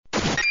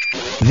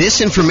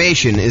This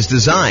information is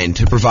designed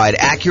to provide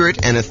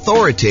accurate and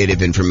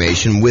authoritative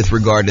information with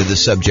regard to the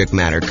subject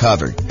matter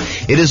covered.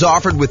 It is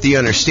offered with the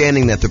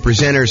understanding that the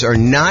presenters are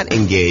not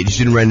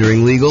engaged in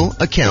rendering legal,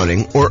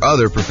 accounting, or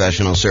other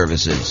professional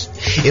services.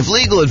 If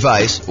legal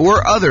advice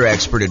or other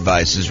expert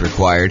advice is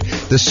required,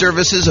 the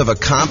services of a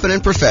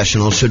competent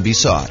professional should be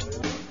sought.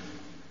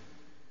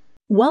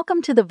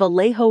 Welcome to the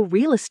Vallejo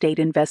Real Estate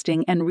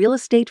Investing and Real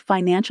Estate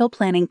Financial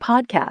Planning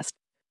Podcast.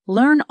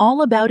 Learn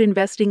all about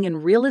investing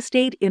in real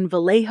estate in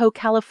Vallejo,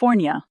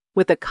 California,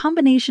 with a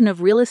combination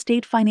of real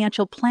estate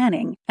financial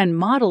planning and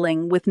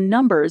modeling with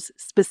numbers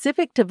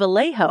specific to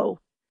Vallejo,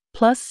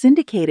 plus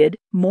syndicated,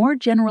 more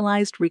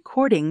generalized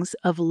recordings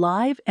of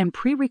live and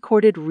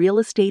pre-recorded real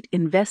estate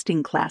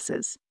investing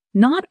classes,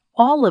 not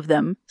all of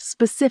them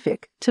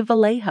specific to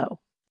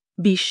Vallejo.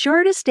 Be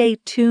sure to stay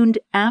tuned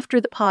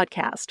after the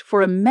podcast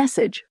for a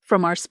message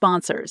from our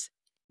sponsors.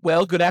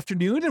 Well, good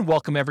afternoon and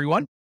welcome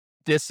everyone.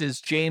 This is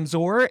James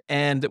Orr,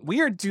 and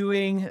we are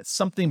doing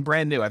something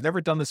brand new. I've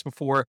never done this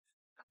before.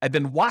 I've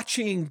been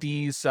watching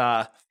these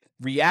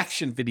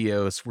reaction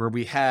videos where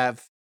we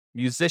have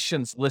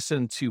musicians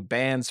listen to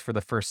bands for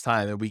the first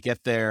time, and we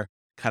get their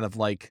kind of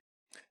like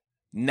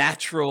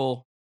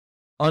natural,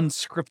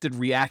 unscripted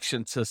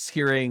reaction to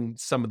hearing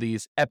some of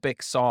these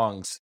epic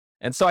songs.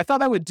 And so I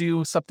thought I would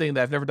do something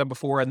that I've never done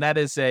before, and that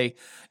is a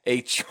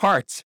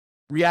chart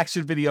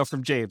reaction video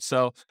from James.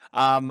 So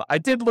I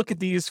did look at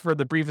these for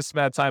the briefest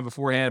amount of time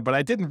beforehand, but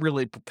I didn't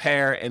really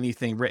prepare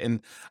anything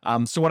written.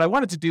 So what I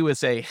wanted to do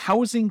is a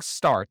housing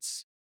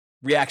starts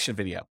reaction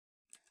video.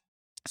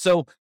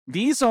 So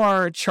these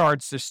are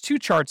charts. There's two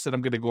charts that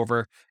I'm going to go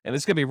over, and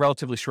this is going to be a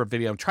relatively short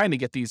video. I'm trying to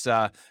get these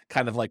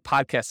kind of like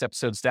podcast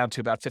episodes down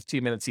to about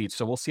 15 minutes each,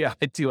 so we'll see how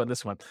I do on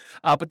this one.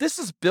 But this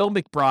is Bill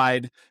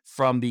McBride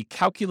from the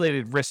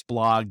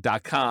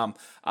calculatedriskblog.com.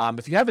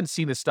 If you haven't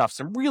seen his stuff,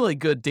 some really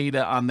good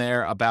data on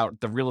there about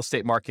the real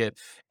estate market.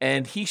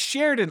 And he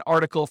shared an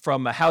article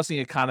from a housing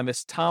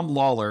economist, Tom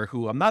Lawler,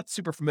 who I'm not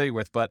super familiar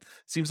with, but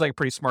seems like a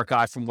pretty smart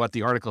guy from what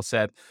the article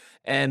said.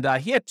 And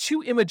he had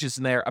two images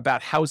in there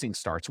about housing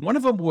starts. One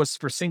of them was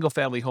for single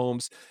family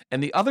homes,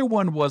 and the other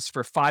one was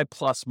for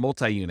 5+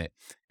 multi-unit.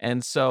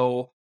 And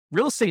so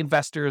real estate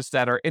investors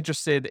that are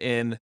interested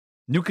in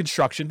new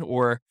construction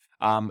or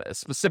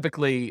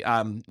specifically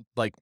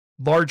like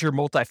larger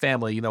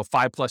multifamily,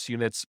 5+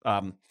 units,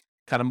 kind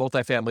of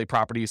multifamily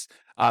properties,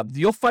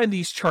 you'll find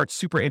these charts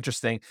super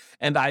interesting.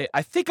 And I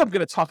think I'm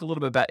going to talk a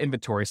little bit about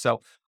inventory. So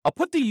I'll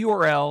put the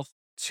URL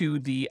to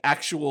the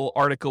actual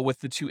article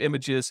with the two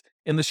images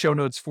in the show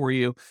notes for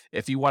you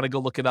if you want to go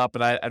look it up.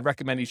 And I'd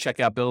recommend you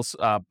check out Bill's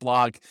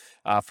blog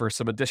for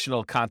some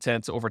additional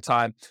content over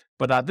time.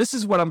 But this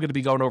is what I'm going to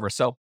be going over.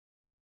 So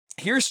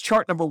here's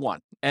chart number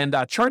one. And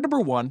chart number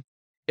one,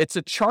 it's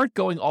a chart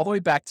going all the way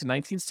back to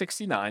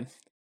 1969,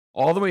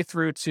 all the way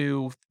through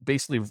to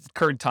basically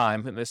current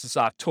time. And this is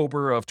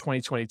October of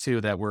 2022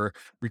 that we're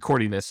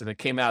recording this. And it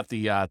came out,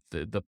 the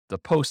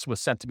post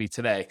was sent to me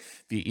today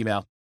via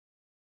email.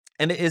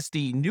 And it is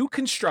the new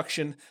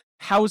construction,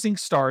 housing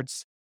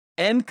starts,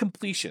 and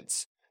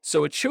completions.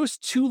 So it shows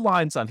two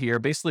lines on here,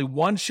 basically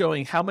one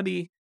showing how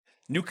many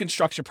new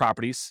construction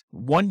properties,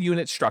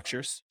 1-unit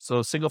structures,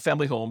 so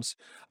single-family homes,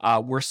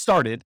 were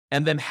started,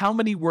 and then how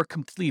many were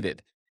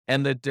completed.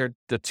 And the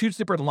two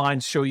different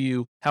lines show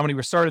you how many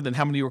were started and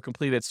how many were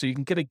completed, so you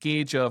can get a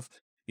gauge of,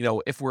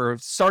 if we're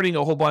starting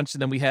a whole bunch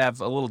and then we have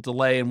a little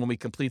delay in when we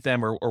complete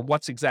them, or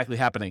what's exactly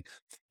happening.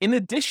 In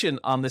addition,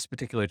 on this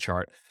particular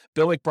chart,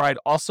 Bill McBride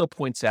also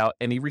points out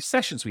any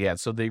recessions we had.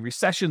 So the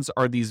recessions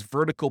are these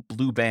vertical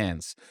blue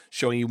bands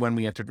showing you when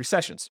we entered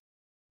recessions.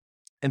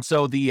 And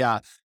so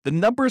the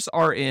numbers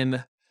are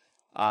in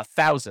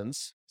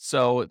thousands.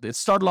 So it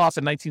started off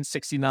in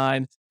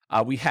 1969.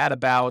 We had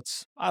about,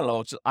 just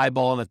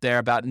eyeballing it there,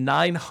 about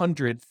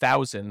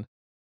 900,000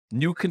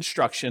 new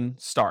construction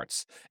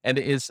starts, and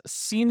it is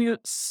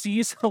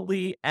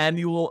seasonally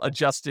annual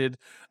adjusted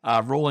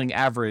rolling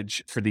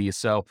average for these.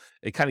 So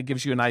it kind of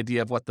gives you an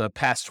idea of what the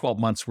past 12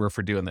 months were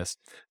for doing this.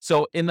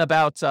 So in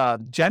about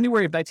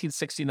January of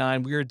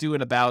 1969, we were doing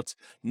about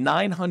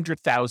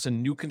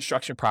 900,000 new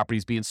construction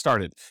properties being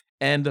started,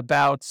 and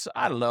about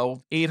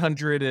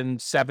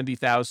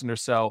 870,000 or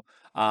so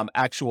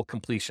actual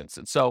completions.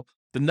 And so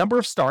the number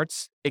of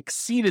starts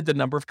exceeded the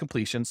number of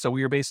completions. So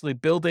we were basically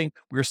we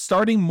were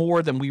starting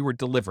more than we were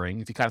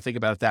delivering, if you kind of think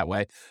about it that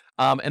way.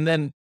 And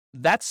then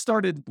that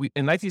started,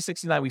 in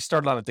 1969, we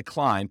started on a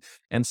decline.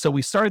 And so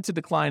we started to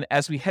decline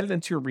as we headed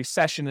into a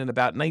recession in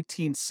about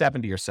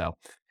 1970 or so.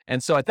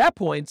 And so at that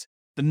point,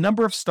 the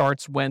number of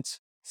starts went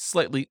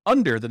slightly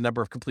under the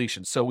number of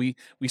completions. So we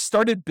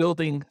started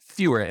building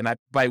fewer, and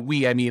by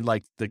we, I mean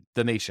like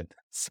the nation.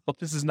 So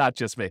this is not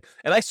just me.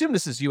 And I assume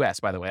this is U.S.,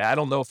 by the way. I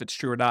don't know if it's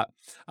true or not,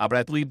 but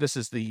I believe this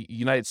is the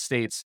United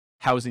States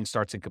housing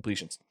starts and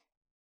completions.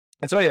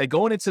 And so anyway,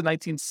 going into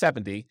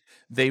 1970,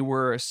 they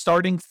were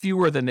starting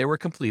fewer than they were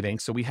completing.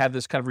 So we had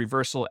this kind of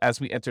reversal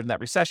as we entered in that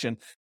recession.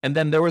 And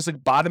then there was a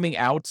bottoming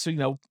out,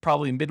 so,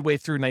 probably midway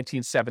through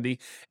 1970.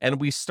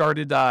 And we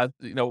started,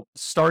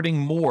 starting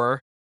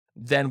more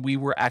than we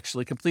were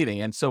actually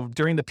completing. And so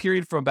during the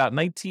period from about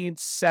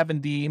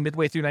 1970,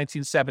 midway through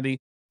 1970,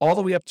 all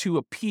the way up to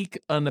a peak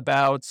on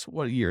about,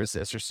 what year is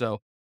this or so,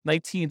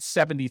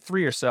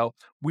 1973 or so,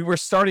 we were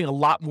starting a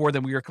lot more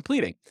than we were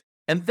completing.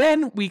 And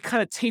then we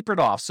kind of tapered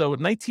off. So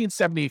in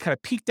 1970, it kind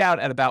of peaked out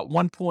at about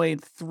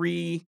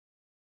 1.3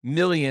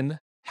 million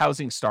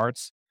housing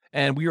starts.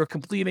 And we were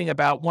completing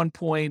about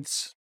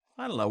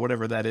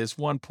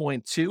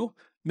 1.2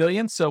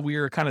 million. So we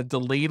were kind of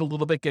delayed a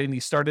little bit getting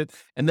these started.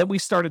 And then we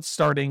started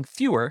starting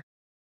fewer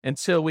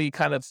until we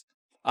kind of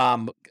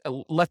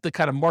let the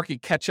kind of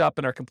market catch up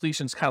and our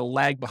completions kind of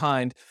lag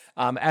behind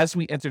as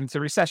we entered into the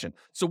recession.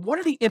 So one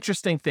of the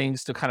interesting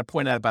things to kind of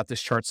point out about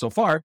this chart so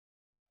far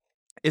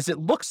is it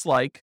looks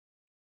like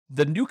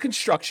the new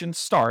construction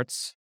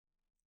start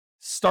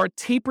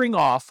tapering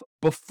off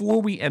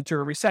before we enter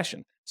a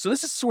recession. So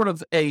this is sort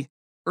of a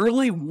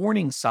early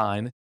warning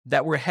sign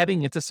that we're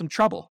heading into some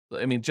trouble.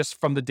 I mean, just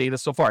from the data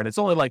so far. And it's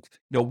only like,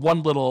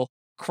 one little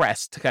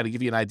crest to kind of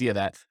give you an idea of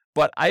that.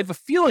 But I have a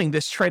feeling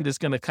this trend is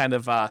going to kind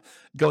of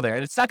go there.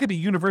 And it's not going to be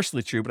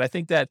universally true, but I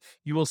think that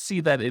you will see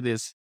that it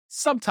is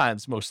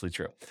sometimes mostly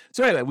true.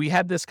 So anyway, we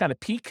had this kind of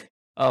peak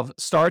of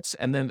starts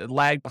and then it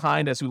lagged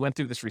behind as we went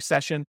through this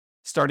recession,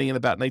 starting in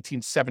about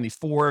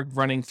 1974,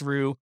 running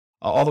through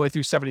all the way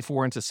through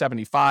 74 into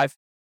 75,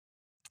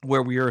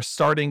 where we were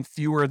starting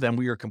fewer than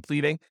we were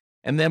completing.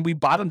 And then we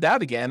bottomed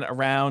out again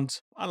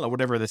around, I don't know,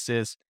 whatever this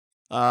is,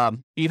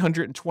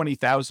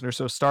 820,000 or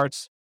so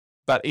starts,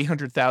 about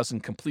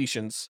 800,000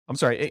 completions. I'm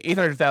sorry,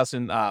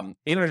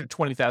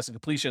 820,000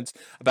 completions,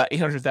 about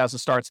 800,000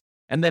 starts.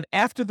 And then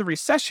after the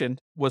recession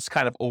was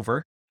kind of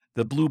over,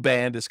 the blue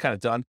band is kind of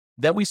done,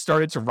 then we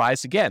started to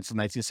rise again from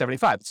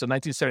 1975. So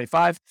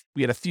 1975,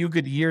 we had a few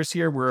good years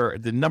here where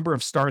the number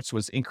of starts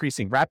was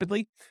increasing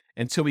rapidly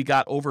until we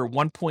got over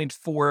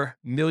 1.4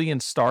 million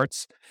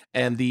starts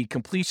and the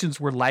completions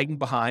were lagging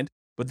behind.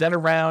 But then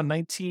around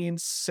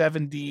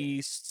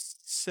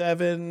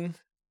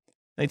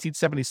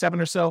 1977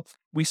 or so,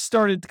 we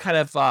started kind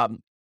of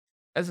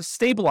as a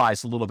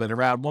stabilized a little bit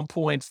around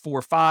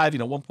 1.45,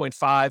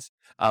 1.5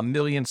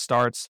 million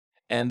starts.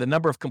 And the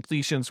number of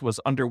completions was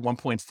under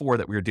 1.4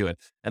 that we were doing.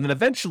 And then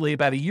eventually,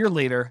 about a year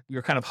later, we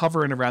were kind of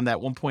hovering around that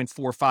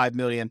 1.45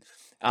 million.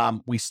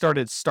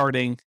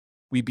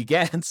 We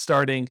began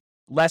starting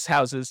less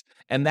houses,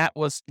 and that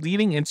was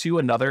leading into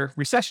another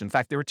recession. In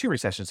fact, there were two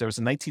recessions. There was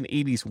a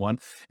 1980s one,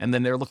 and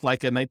then there looked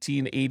like a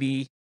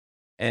 1980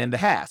 and a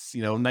half,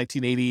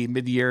 1980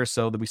 mid-year.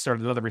 So then we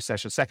started another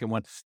recession, second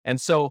one. And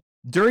so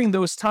during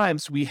those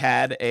times, we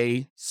had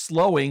a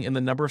slowing in the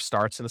number of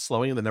starts and a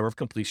slowing in the number of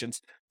completions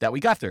that we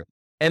got through.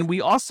 And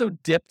we also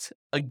dipped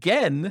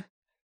again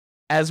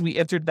as we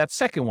entered that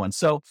second one.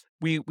 So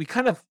we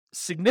kind of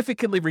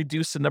significantly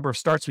reduced the number of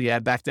starts we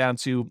had back down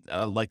to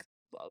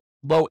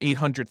low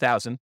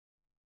 800,000.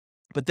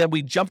 But then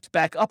we jumped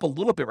back up a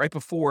little bit right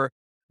before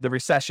the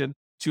recession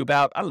to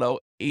about,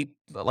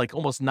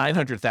 almost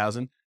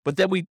 900,000. But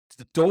then we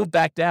dove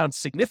back down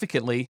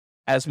significantly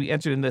as we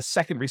entered in the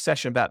second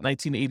recession, about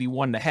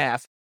 1981 and a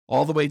half,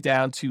 all the way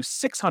down to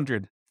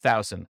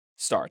 600,000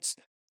 starts.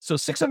 So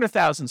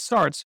 600,000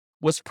 starts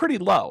was pretty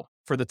low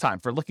for the time,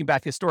 for looking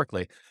back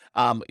historically.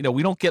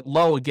 We don't get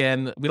lower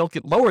than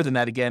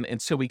that again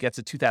until we get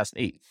to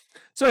 2008.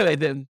 So anyway,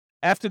 then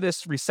after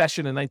this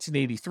recession in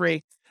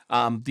 1983,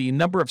 the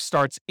number of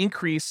starts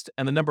increased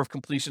and the number of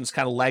completions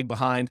kind of lagged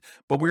behind,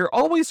 but we were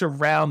always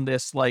around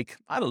this, a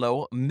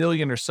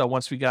million or so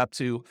once we got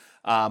to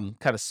kind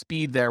of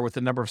speed there with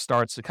the number of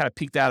starts. It kind of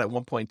peaked out at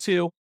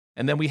 1.2.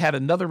 And then we had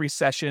another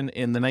recession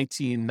in the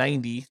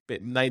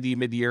 1990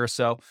 mid-year or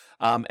so,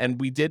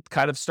 and we did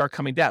kind of start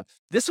coming down.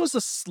 This was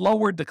a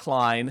slower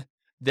decline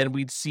than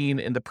we'd seen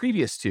in the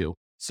previous two.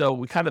 So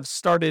we kind of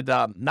started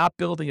not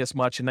building as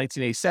much in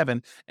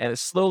 1987, and it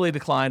slowly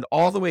declined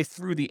all the way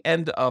through the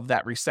end of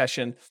that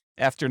recession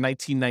after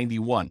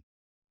 1991.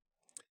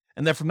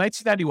 And then from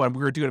 1991,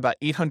 we were doing about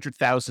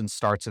 800,000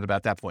 starts at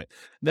about that point.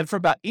 And then from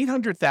about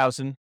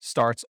 800,000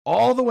 starts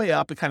all the way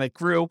up, it kind of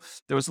grew.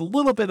 There was a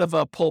little bit of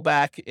a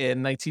pullback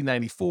in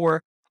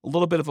 1994, a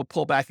little bit of a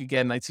pullback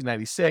again in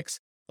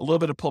 1996, a little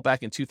bit of pullback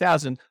in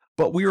 2000,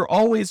 but we were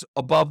always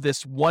above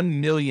this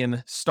 1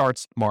 million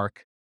starts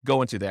mark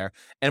going to there.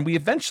 And we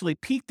eventually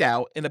peaked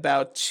out in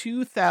about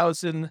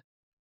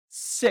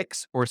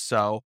 2006 or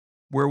so,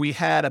 where we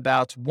had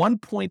about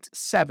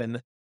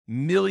 1.7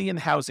 million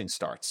housing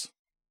starts.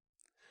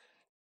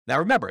 Now,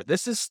 remember,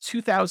 this is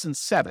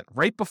 2007,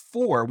 right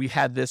before we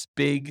had this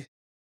big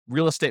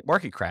real estate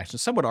market crash. And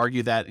some would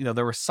argue that,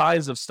 there were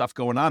signs of stuff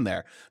going on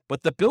there,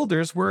 but the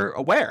builders were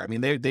aware. I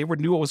mean, they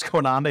knew what was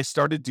going on. They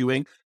started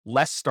doing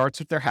less starts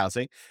with their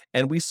housing.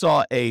 And we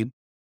saw a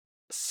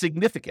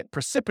significant,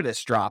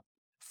 precipitous drop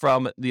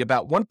from the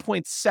about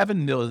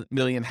 1.7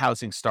 million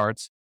housing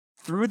starts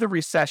through the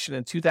recession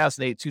in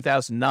 2008,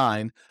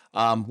 2009,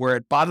 where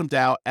it bottomed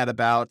out at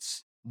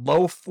about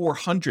low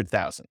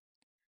 400,000.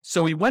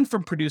 So we went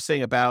from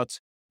producing about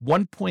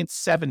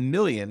 1.7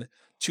 million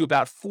to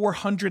about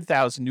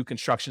 400,000 new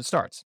construction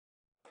starts.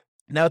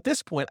 Now, at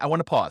this point, I want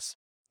to pause.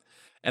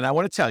 And I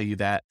want to tell you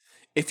that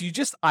if you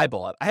just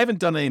eyeball it, I haven't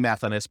done any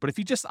math on this, but if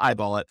you just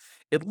eyeball it,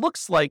 it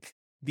looks like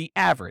the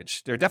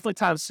average. There are definitely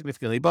times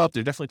significantly above,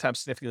 there are definitely times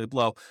significantly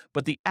below,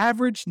 but the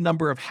average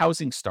number of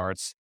housing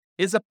starts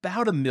is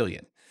about 1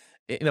 million.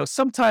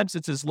 Sometimes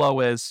it's as low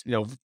as,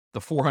 the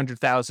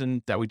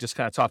 400,000 that we just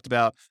kind of talked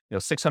about,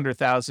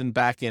 600,000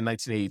 back in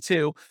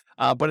 1982.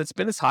 But it's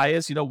been as high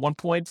as,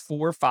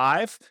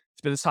 1.45.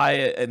 It's been as high,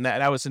 and that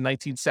was in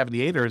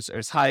 1978, or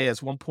as high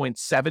as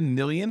 1.7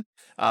 million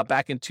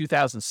back in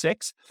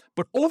 2006.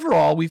 But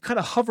overall, we've kind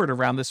of hovered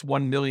around this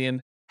 1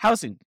 million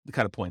housing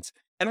kind of points.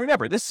 And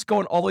remember, this is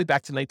going all the way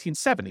back to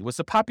 1970. Was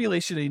the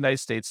population of the United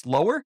States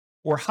lower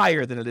or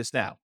higher than it is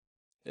now?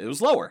 It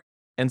was lower.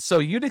 And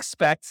so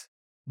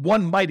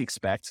one might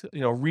expect,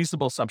 a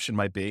reasonable assumption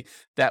might be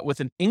that with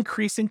an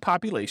increasing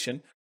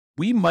population,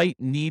 we might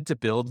need to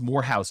build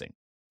more housing,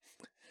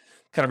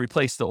 kind of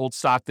replace the old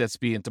stock that's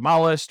being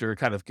demolished or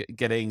kind of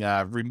getting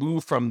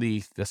removed from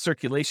the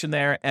circulation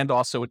there, and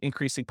also an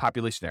increasing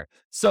population there.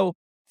 So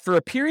for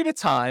a period of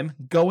time,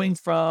 going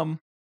from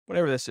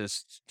whatever this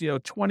is,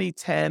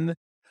 2010,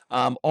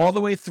 all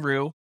the way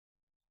through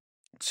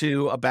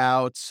to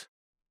about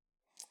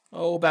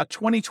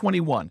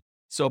 2021.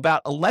 So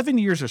about 11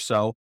 years or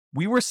so,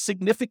 we were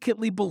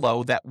significantly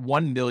below that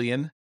 1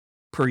 million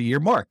per year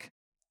mark.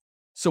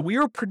 So we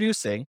were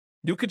producing,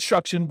 new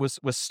construction was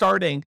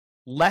starting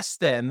less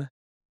than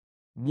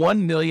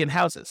 1 million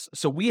houses.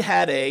 So we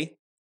had a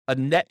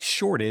net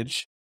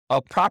shortage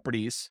of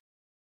properties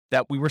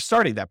that we were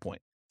starting at that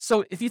point.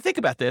 So if you think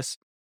about this,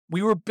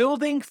 we were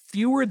building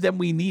fewer than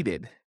we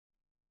needed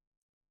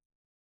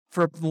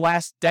for the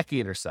last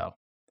decade or so.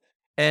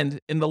 And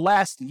in the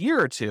last year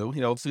or two,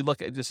 if we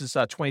look at, this is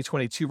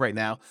 2022 right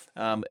now,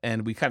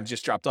 and we kind of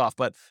just dropped off.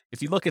 But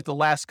if you look at the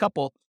last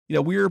couple, we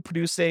were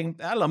producing,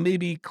 I don't know,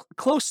 maybe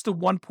close to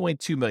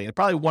 1.2 million,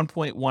 probably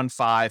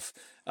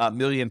 1.15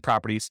 million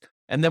properties.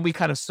 And then we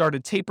kind of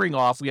started tapering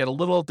off. We had a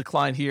little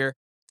decline here.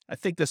 I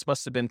think this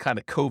must have been kind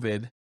of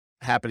COVID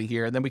happening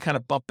here. And then we kind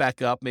of bumped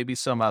back up, maybe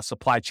some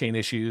supply chain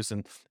issues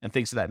and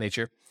things of that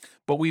nature.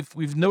 But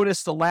we've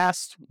noticed the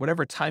last,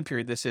 whatever time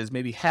period this is,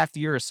 maybe half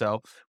year or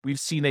so, we've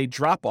seen a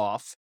drop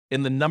off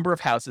in the number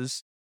of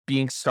houses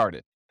being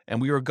started.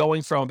 And we were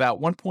going from about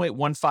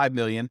 1.15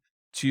 million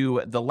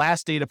to the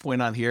last data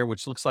point on here,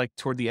 which looks like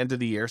toward the end of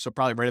the year. So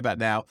probably right about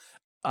now,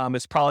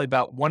 it's probably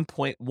about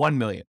 1.1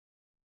 million.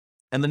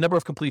 And the number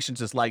of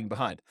completions is lagging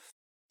behind.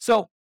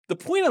 So the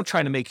point I'm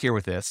trying to make here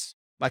with this,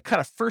 my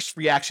kind of first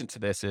reaction to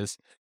this is,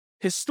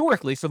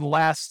 historically, for the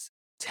last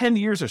 10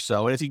 years or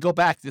so, and if you go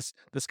back, this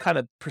kind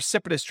of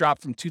precipitous drop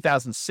from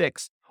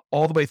 2006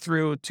 all the way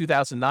through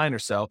 2009 or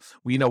so,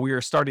 we were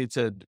starting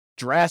to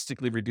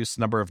drastically reduce the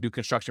number of new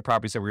construction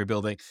properties that we were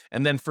building.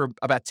 And then for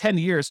about 10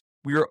 years,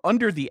 we were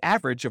under the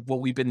average of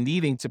what we've been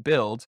needing to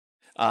build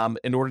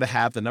in order to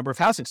have the number of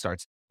housing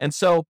starts. And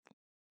so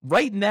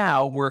right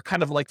now, we're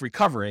kind of like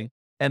recovering.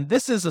 And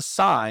this is a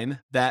sign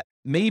that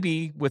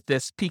maybe with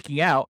this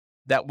peaking out,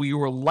 that we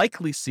will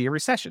likely see a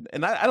recession.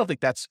 And I don't think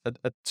that's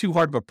a too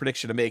hard of a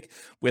prediction to make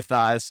with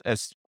as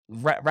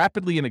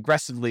rapidly and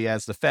aggressively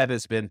as the Fed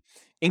has been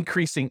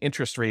increasing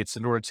interest rates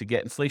in order to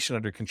get inflation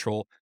under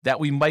control, that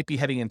we might be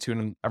heading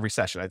into a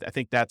recession. I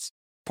think that's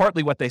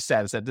partly what they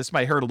said, is that this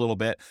might hurt a little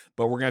bit,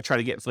 but we're going to try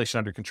to get inflation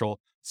under control.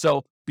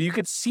 So, but you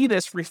could see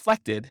this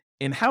reflected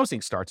in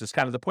housing starts is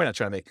kind of the point I'm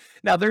trying to make.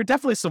 Now, there are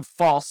definitely some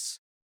false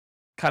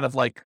kind of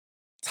like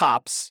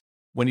tops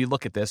when you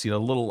look at this,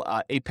 little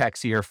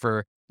apex here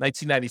for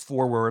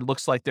 1994, where it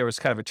looks like there was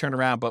kind of a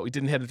turnaround, but we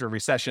didn't head into a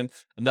recession.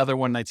 Another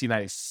one,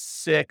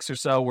 1996 or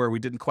so, where we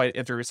didn't quite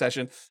enter a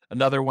recession.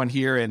 Another one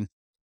here in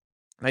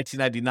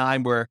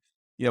 1999, where,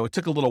 it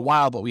took a little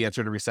while, but we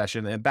entered a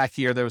recession. And back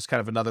here, there was kind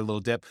of another little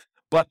dip.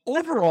 But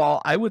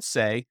overall, I would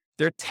say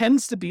there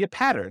tends to be a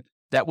pattern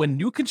that when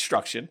new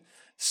construction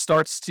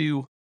starts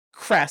to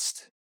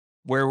crest,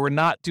 where we're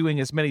not doing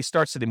as many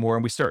starts anymore,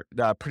 and we start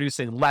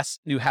producing less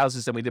new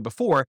houses than we did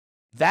before,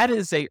 that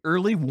is a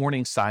early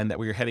warning sign that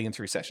we are heading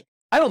into recession.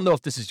 I don't know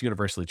if this is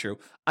universally true.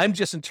 I'm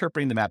just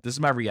interpreting the map. This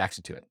is my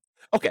reaction to it.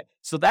 Okay,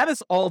 so that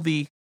is all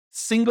the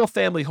single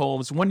family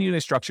homes, one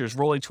unit structures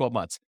rolling 12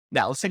 months.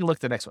 Now let's take a look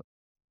at the next one.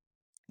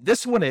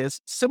 This one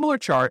is similar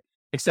chart,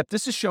 except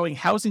this is showing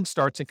housing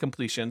starts and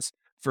completions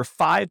for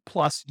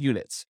 5+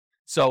 units.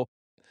 So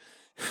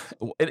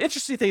an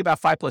interesting thing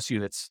about 5+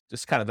 units,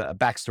 just kind of a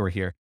backstory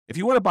here. If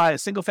you want to buy a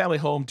single family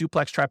home,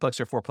 duplex, triplex,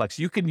 or fourplex,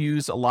 you can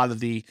use a lot of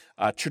the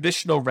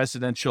traditional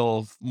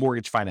residential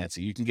mortgage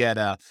financing. You can get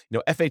a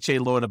FHA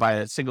loan to buy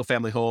a single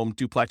family home,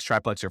 duplex,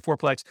 triplex, or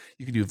fourplex.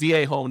 You can do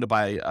VA home to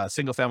buy a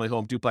single family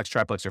home, duplex,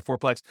 triplex, or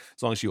fourplex,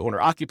 as long as you own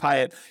or occupy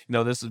it.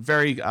 This is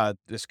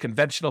this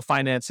conventional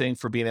financing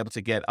for being able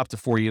to get up to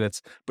 4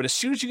 units. But as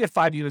soon as you get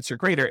 5 units or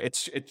greater,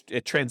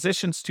 it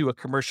transitions to a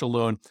commercial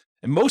loan.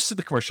 And most of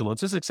the commercial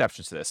loans, there's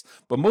exceptions to this,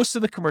 but most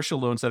of the commercial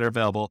loans that are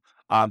available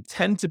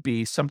tend to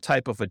be some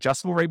type of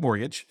adjustable rate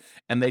mortgage,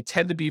 and they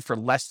tend to be for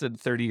less than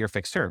 30-year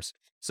fixed terms.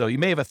 So you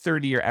may have a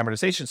 30-year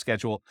amortization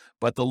schedule,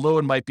 but the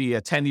loan might be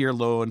a 10-year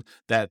loan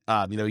that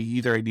you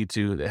either need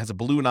to, it has a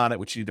balloon on it,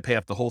 which you need to pay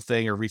off the whole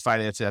thing or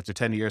refinance it after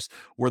 10 years,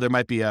 or there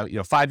might be a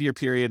 5-year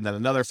period, then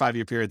another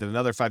 5-year period, then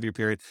another 5-year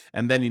period,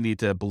 and then you need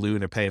to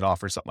balloon or pay it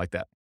off or something like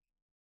that.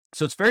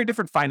 So it's very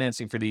different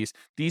financing for these.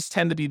 These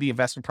tend to be the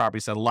investment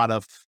properties that a lot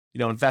of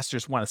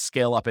investors want to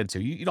scale up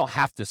into. You don't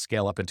have to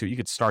scale up into it. You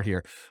could start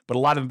here, but a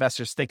lot of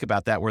investors think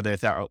about that where they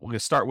thought, we're going to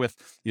start with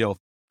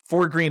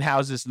 4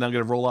 greenhouses, and then I'm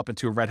going to roll up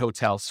into a red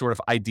hotel sort of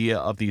idea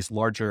of these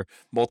larger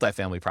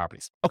multifamily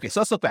properties. Okay,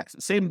 so let's look back.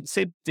 Same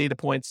data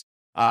points.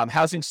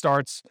 Housing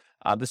starts.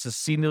 This is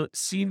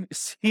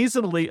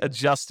seasonally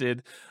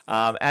adjusted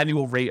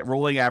annual rate,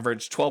 rolling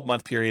average,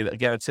 12-month period.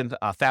 Again, it's in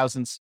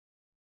thousands.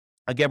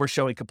 Again, we're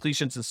showing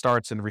completions and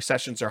starts, and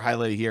recessions are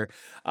highlighted here.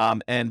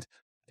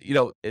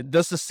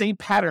 Does the same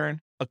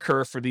pattern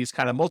occur for these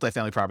kind of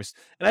multifamily properties?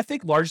 And I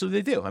think largely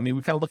they do. I mean,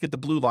 we kind of look at the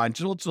blue line,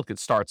 just look at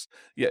starts.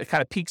 It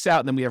kind of peaks out,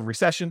 and then we have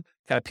recession,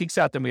 kind of peaks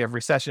out, then we have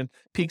recession,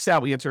 peaks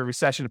out, we enter a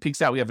recession, it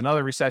peaks out, we have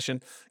another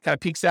recession, kind of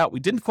peaks out,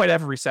 we didn't quite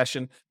have a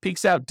recession,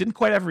 peaks out, didn't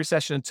quite have a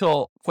recession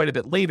until quite a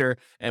bit later,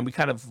 and we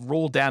kind of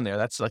rolled down there.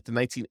 That's like the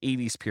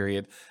 1980s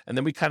period. And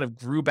then we kind of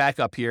grew back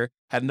up here,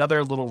 had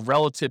another little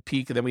relative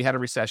peak, and then we had a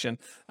recession,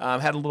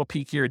 had a little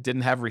peak here,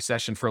 didn't have a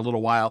recession for a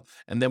little while,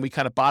 and then we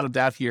kind of bottomed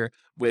out here,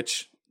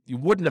 which you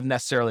wouldn't have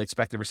necessarily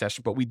expected a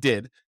recession, but we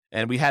did.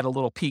 And we had a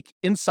little peak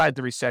inside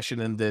the recession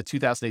in the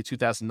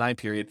 2008-2009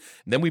 period.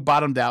 And then we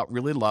bottomed out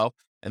really low.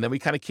 And then we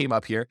kind of came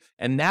up here.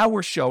 And now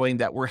we're showing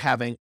that we're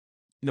having,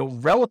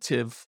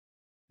 relative,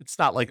 it's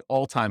not like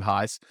all-time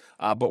highs,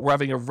 but we're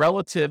having a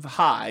relative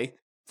high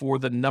for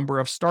the number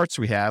of starts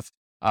we have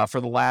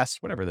for the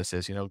last, whatever this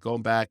is,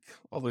 going back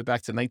all the way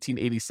back to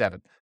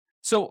 1987.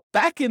 So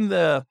back in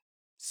the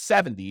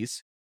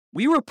 70s,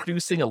 we were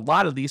producing a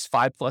lot of these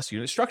 5+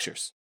 unit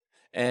structures.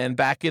 And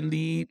back in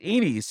the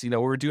 80s, we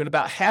were doing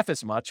about half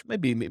as much,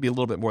 maybe a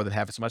little bit more than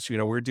half as much. We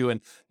were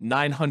doing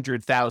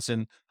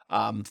 900,000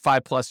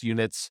 5+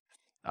 units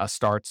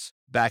starts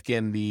back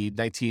in the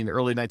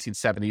early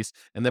 1970s.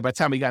 And then by the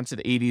time we got into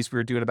the 80s, we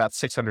were doing about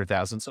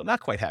 600,000. So not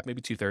quite half,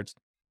 maybe 2/3.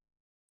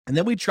 And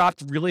then we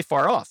dropped really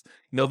far off.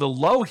 The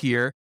low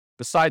here,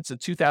 besides the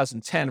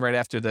 2010, right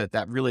after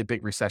that really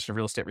big recession,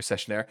 real estate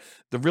recession there,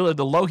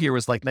 the low here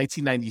was like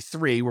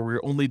 1993, where we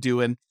were only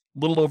doing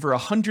little over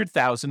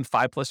 100,000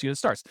 5+ unit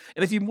starts.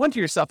 And if you wonder to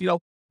yourself,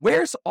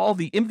 where's all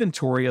the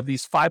inventory of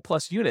these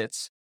 5+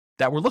 units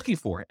that we're looking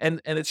for? And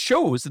it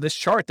shows in this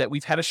chart that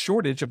we've had a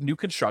shortage of new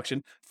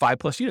construction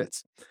 5+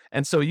 units.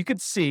 And so you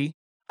could see,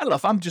 I don't know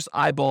if I'm just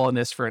eyeballing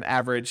this for an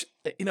average,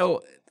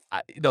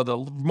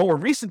 the more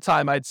recent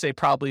time I'd say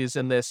probably is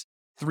in this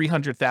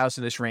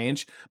 300,000-ish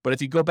range. But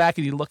if you go back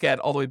and you look at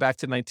all the way back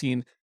to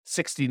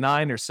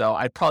 1969 or so,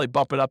 I'd probably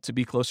bump it up to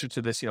be closer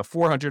to this,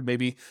 400,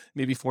 maybe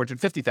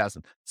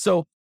 450,000.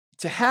 So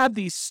to have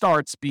these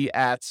starts be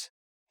at,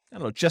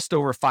 just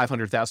over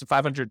 500,000,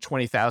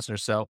 520,000 or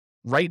so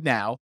right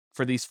now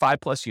for these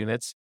 5+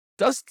 units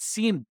doesn't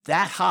seem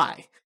that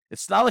high.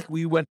 It's not like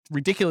we went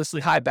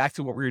ridiculously high back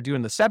to what we were doing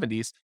in the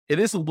 70s. It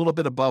is a little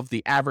bit above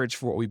the average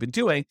for what we've been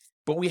doing,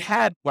 but we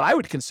had what I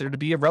would consider to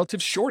be a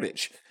relative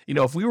shortage.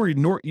 If we were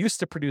used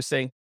to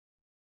producing,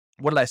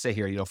 what did I say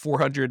here?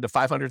 400 to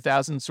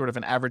 500,000, sort of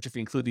an average if you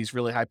include these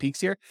really high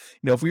peaks here.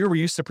 If we were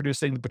used to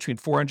producing between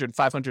 400 and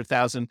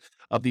 500,000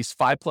 of these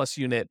 5+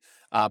 unit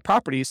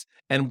properties,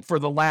 and for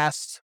the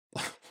last,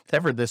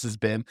 whatever this has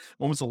been,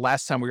 when was the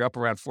last time we were up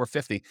around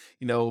 450?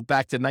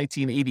 Back to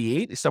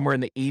 1988, somewhere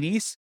in the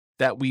 80s,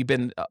 that we've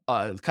been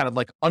kind of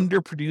like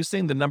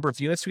underproducing the number of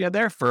units we had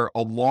there for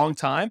a long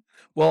time.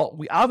 Well,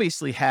 we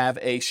obviously have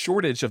a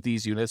shortage of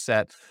these units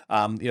that,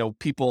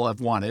 people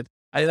have wanted.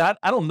 I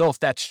don't know if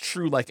that's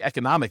true, like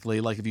economically,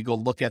 like if you go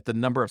look at the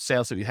number of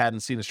sales that we had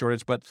and seen a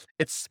shortage, but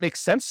it makes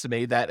sense to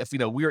me that if,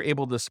 we were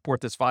able to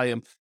support this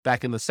volume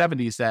back in the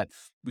 70s, that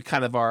we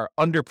kind of are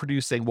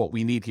underproducing what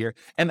we need here.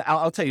 And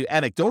I'll tell you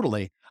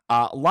anecdotally,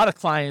 a lot of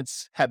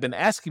clients have been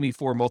asking me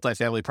for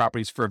multifamily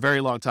properties for a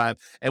very long time,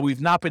 and we've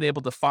not been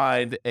able to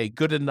find a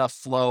good enough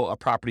flow of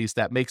properties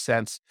that make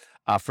sense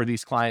for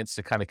these clients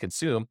to kind of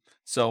consume.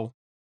 So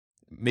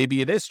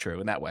maybe it is true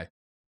in that way.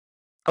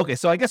 Okay,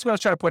 so I guess what I was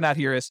trying to point out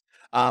here is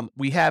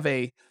we have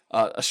a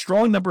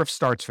strong number of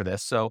starts for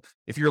this. So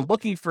if you're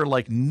looking for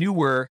like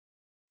newer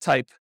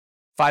type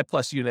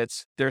 5+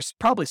 units, there's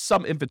probably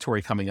some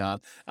inventory coming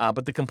on,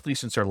 but the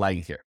completions are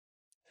lagging here.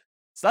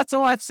 So that's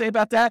all I have to say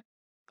about that.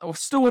 We're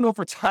still in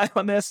over time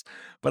on this,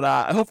 but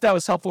I hope that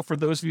was helpful for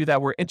those of you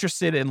that were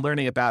interested in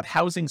learning about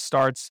housing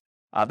starts.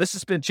 This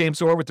has been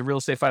James Orr with the Real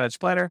Estate Financial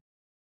Planner.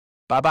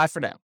 Bye-bye for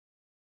now.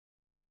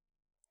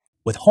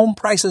 With home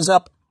prices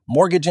up,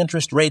 mortgage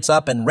interest rates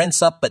up, and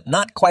rents up, but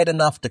not quite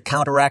enough to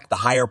counteract the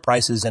higher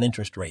prices and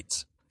interest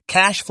rates,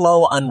 cash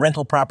flow on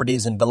rental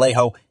properties in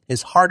Vallejo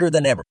is harder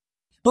than ever.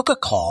 Book a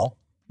call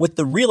with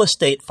the Real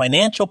Estate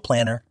Financial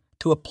Planner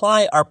to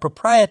apply our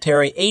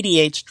proprietary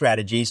 88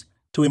 strategies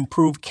to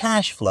improve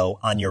cash flow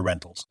on your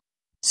rentals.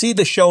 See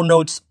the show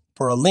notes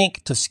for a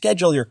link to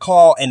schedule your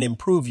call and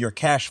improve your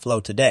cash flow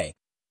today.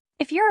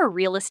 If you're a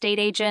real estate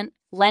agent,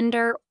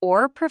 lender,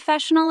 or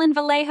professional in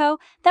Vallejo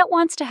that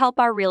wants to help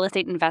our real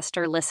estate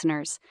investor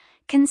listeners,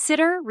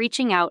 consider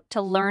reaching out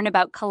to learn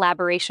about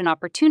collaboration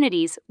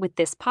opportunities with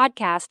this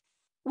podcast.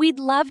 We'd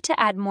love to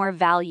add more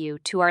value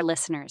to our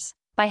listeners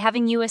by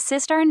having you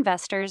assist our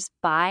investors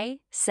buy,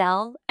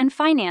 sell, and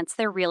finance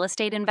their real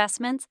estate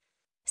investments.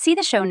 See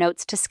the show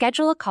notes to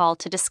schedule a call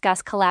to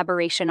discuss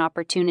collaboration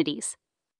opportunities.